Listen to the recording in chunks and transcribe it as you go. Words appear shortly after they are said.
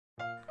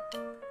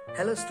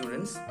Hello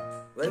students,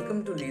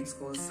 welcome to Lead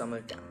School's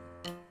summer camp.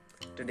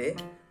 Today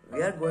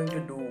we are going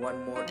to do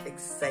one more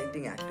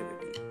exciting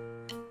activity.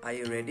 Are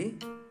you ready?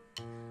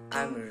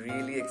 I'm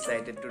really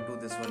excited to do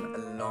this one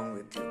along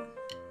with you.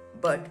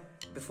 But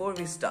before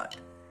we start,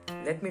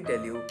 let me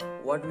tell you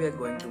what we are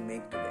going to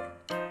make today.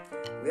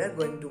 We are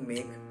going to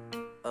make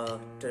a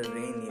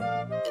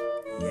terranium.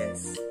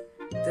 Yes,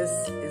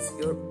 this is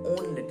your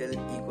own little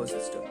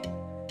ecosystem.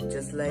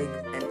 Just like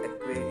an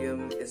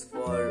aquarium is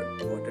for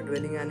water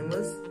dwelling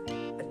animals,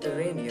 a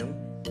terranium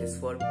is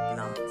for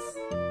plants,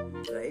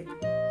 right?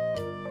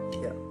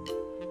 Yeah.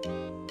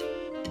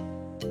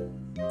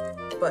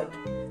 But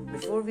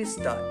before we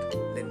start,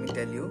 let me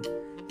tell you,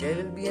 there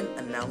will be an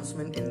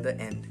announcement in the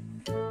end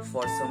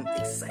for some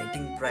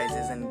exciting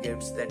prizes and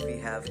gifts that we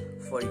have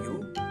for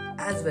you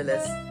as well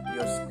as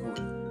your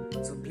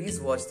school. So please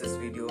watch this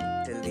video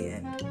till the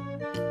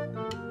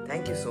end.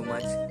 Thank you so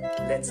much.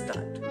 Let's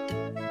start.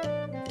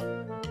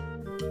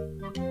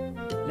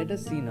 Let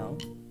us see now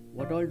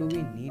what all do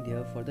we need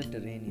here for the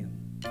terranium.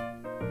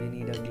 We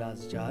need a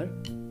glass jar.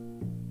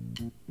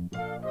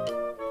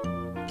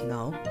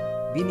 Now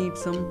we need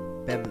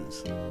some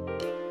pebbles.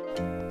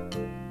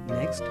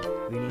 Next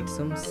we need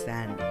some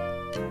sand.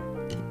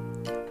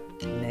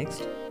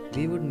 Next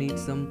we would need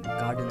some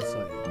garden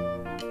soil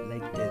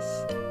like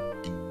this.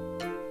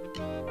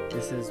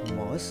 This is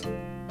moss.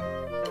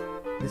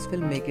 This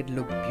will make it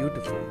look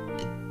beautiful.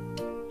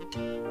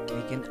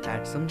 We can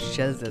add some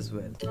shells as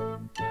well.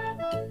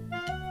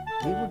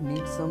 We would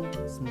need some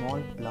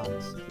small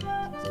plants.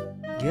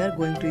 We are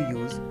going to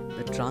use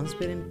the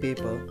transparent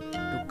paper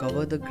to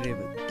cover the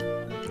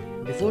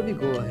gravel. Before we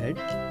go ahead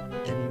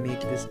and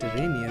make this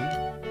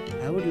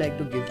terranium, I would like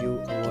to give you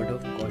a word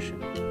of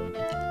caution.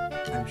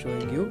 I am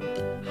showing you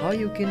how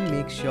you can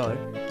make sure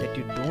that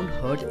you don't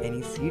hurt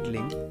any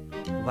seedling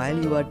while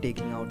you are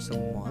taking out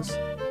some moss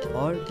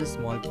or the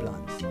small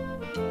plants.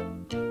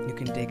 You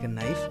can take a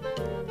knife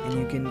and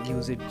you can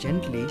use it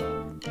gently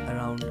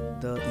around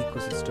the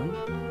ecosystem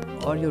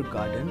or your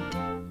garden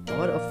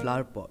or a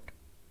flower pot.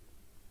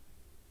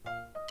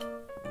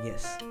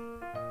 Yes,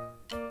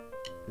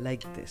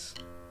 like this.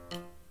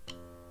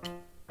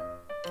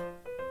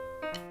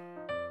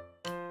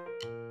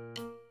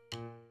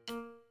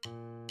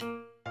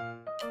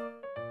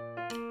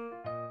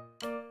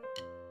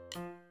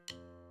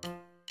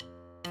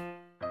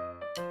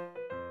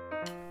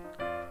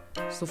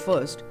 So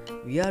first,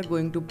 we are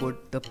going to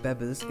put the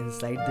pebbles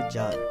inside the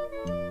jar,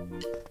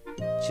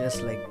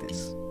 just like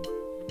this.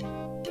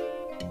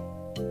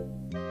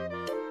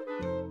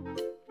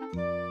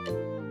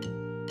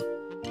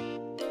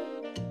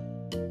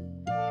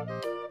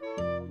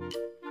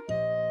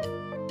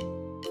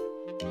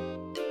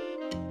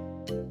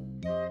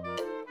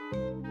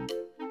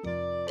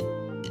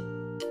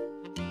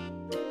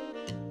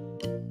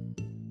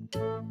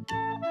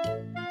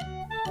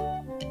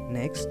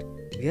 Next,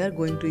 we are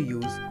going to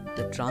use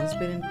the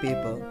transparent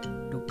paper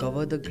to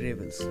cover the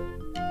gravels,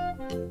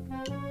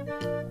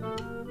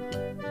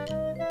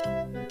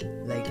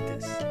 like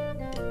this.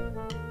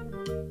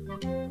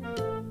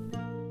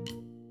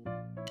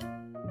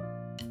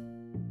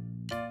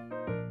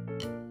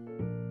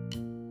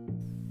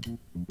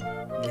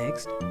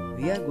 Next,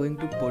 we are going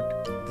to put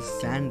the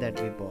sand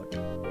that we bought.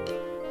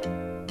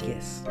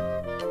 Yes,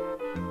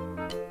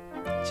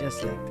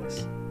 just like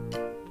this.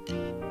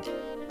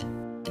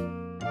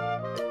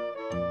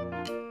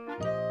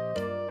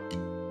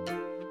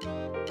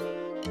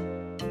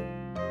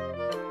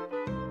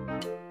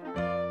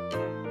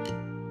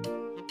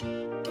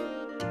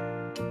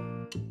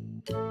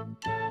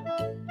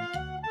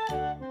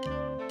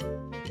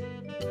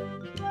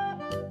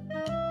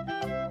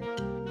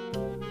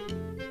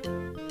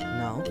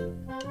 Now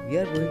we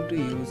are going to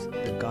use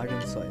the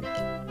garden soil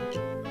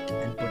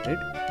and put it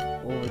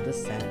over the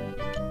sand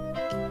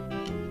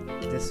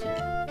this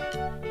way.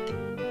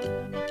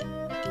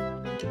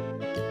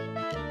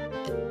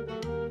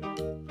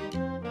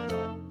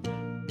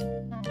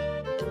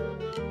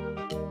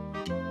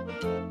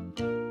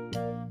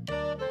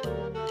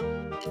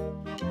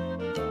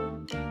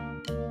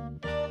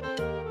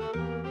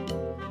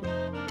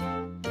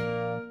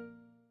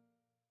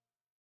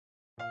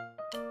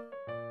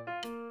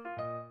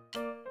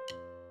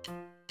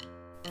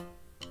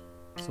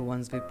 So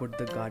once we put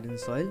the garden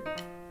soil,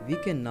 we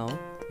can now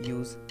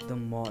use the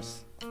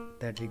moss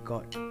that we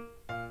got.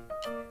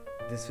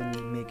 This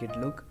will make it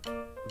look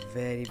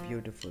very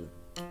beautiful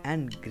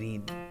and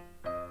green.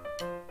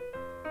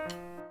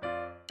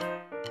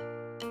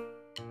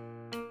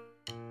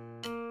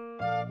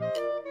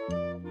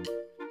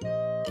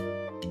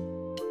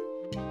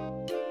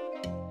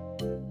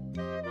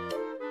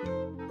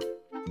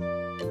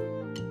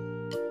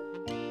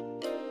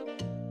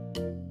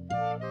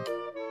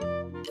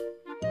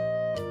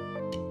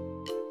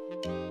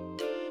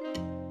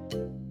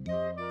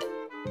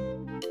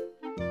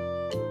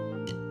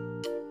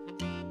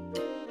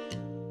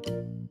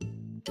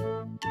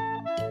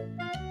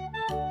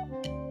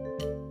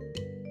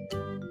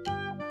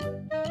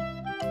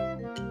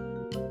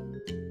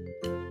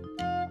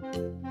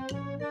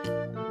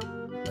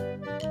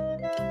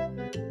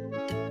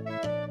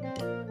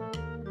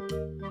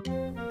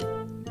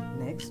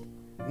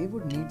 we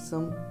would need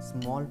some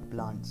small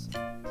plants.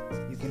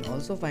 You can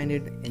also find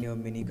it in your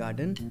mini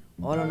garden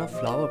or on a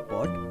flower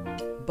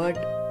pot,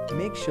 but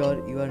make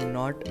sure you are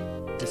not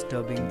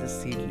disturbing the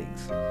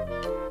seedlings.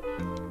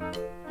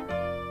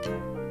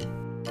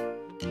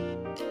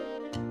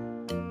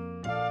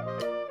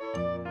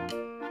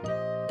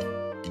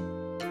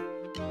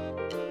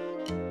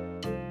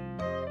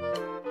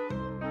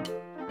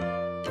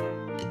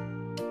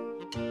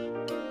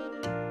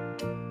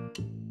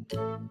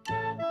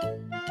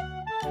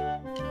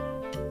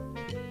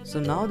 So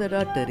now that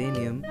our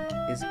terrarium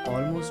is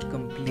almost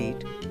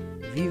complete,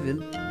 we will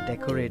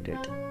decorate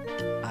it.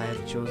 I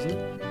have chosen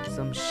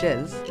some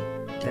shells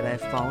that I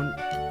found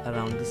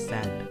around the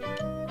sand.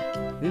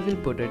 We will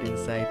put it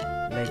inside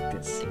like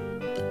this.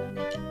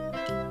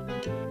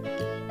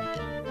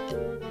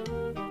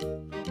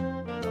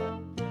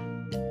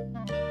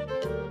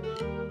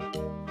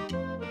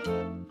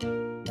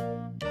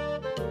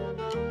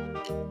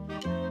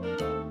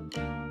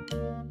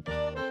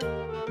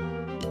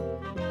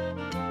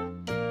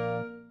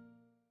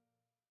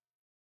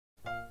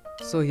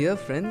 So here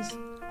friends,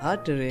 our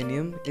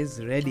terrarium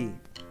is ready.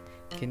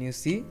 Can you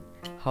see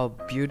how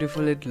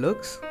beautiful it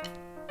looks?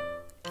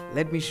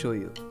 Let me show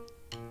you.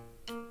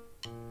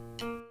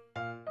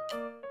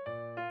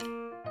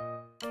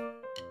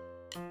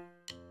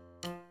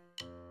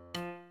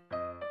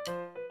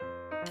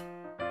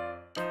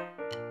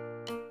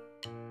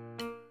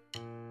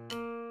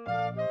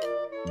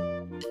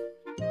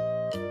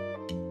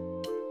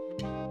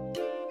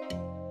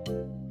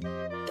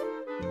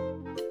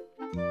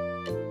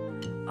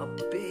 A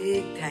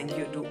big thank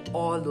you to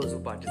all those who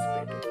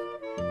participated.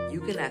 You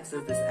can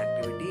access this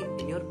activity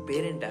in your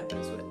parent app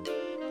as well.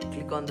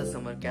 Click on the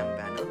summer camp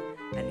banner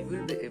and you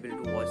will be able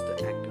to watch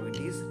the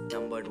activities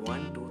numbered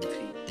 1, 2,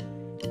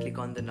 3. Click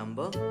on the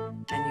number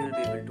and you will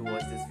be able to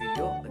watch this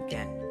video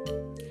again.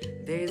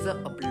 There is a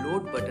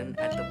upload button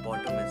at the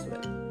bottom as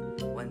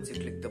well. Once you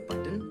click the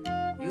button,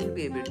 you will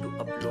be able to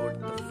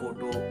upload the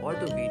photo or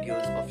the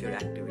videos of your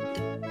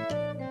activity.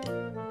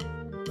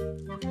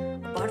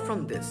 Apart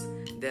from this,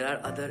 there are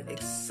other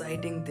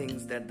exciting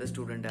things that the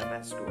student app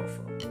has to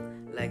offer.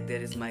 Like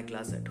there is My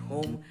Class at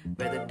Home,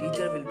 where the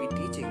teacher will be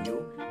teaching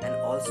you and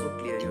also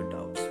clear your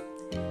doubts.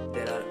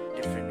 There are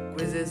different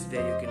quizzes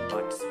where you can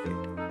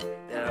participate.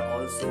 There are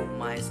also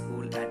My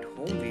School at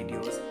Home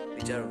videos,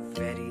 which are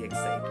very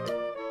exciting.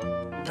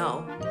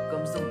 Now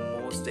comes the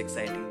most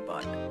exciting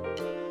part.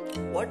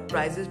 What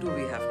prizes do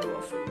we have to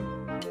offer you?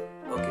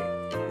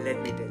 Okay,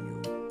 let me tell you.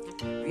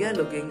 We are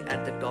looking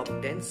at the top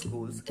 10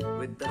 schools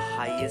with the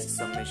highest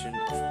submission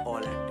of all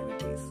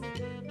activities.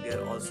 We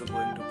are also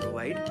going to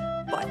provide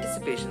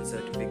participation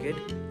certificate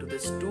to the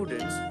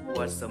students who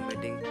are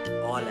submitting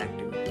all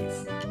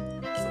activities.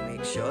 So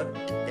make sure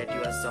that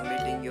you are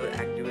submitting your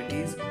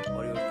activities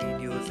or your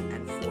videos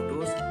and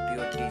photos to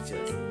your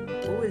teachers,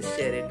 who will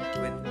share it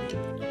with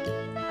me.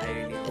 I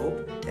really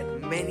hope that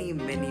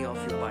many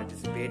of you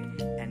participate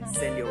and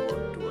send your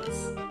work to us.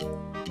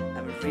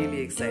 I'm really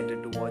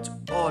excited to watch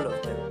all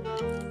of them.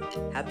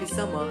 Happy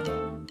summer!